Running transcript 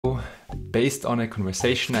based on a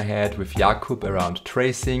conversation I had with Jakub around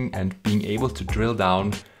tracing and being able to drill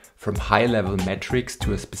down from high-level metrics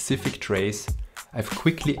to a specific trace, I've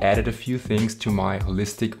quickly added a few things to my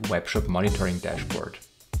holistic webshop monitoring dashboard.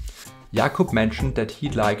 Jakub mentioned that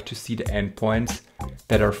he'd like to see the endpoints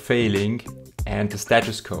that are failing and the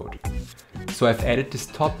status code. So I've added this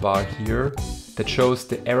top bar here that shows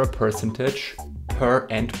the error percentage per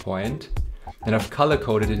endpoint, and I've color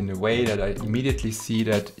coded it in a way that I immediately see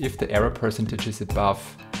that if the error percentage is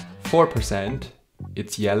above 4%,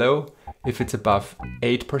 it's yellow. If it's above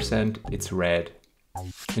 8%, it's red.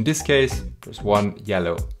 In this case, there's one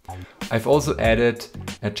yellow. I've also added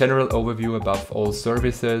a general overview above all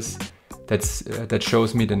services that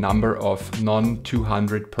shows me the number of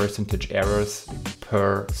non-200% errors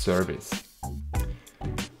per service.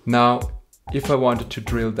 Now, if I wanted to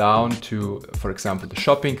drill down to, for example, the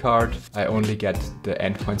shopping cart, I only get the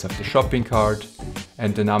endpoints of the shopping cart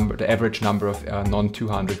and the average number of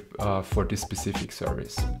non-200 for this specific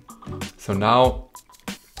service. So now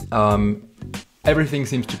everything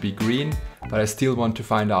seems to be green, but I still want to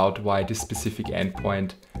find out why this specific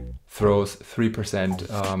endpoint throws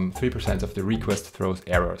 3% of the request throws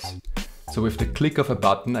errors. So with the click of a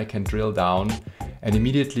button, I can drill down and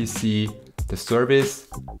immediately see the service,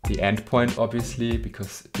 the endpoint obviously,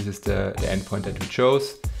 because this is the endpoint that we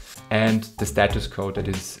chose, and the status code that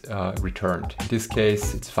is returned. In this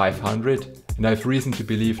case, it's 500, and I have reason to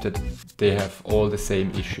believe that they have all the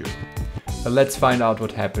same issue. But let's find out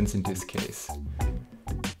what happens in this case.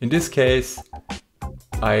 In this case,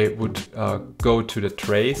 I would go to the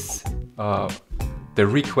trace, the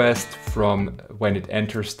request from when it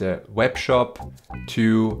enters the web shop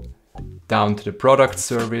to down to the product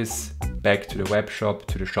service, back to the web shop,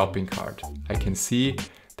 to the shopping cart. I can see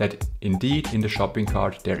that indeed in the shopping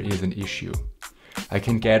cart there is an issue. I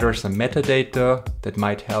can gather some metadata that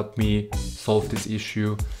might help me solve this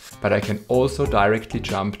issue, but I can also directly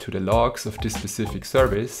jump to the logs of this specific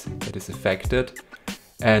service that is affected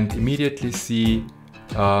and immediately see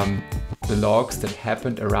the logs that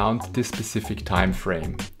happened around this specific time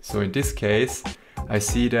frame. So in this case, I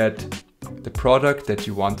see that the product that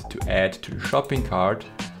you wanted to add to the shopping cart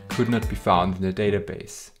could not be found in the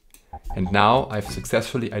database. And now I've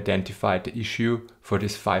successfully identified the issue for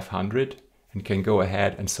this 500 and can go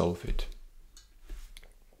ahead and solve it.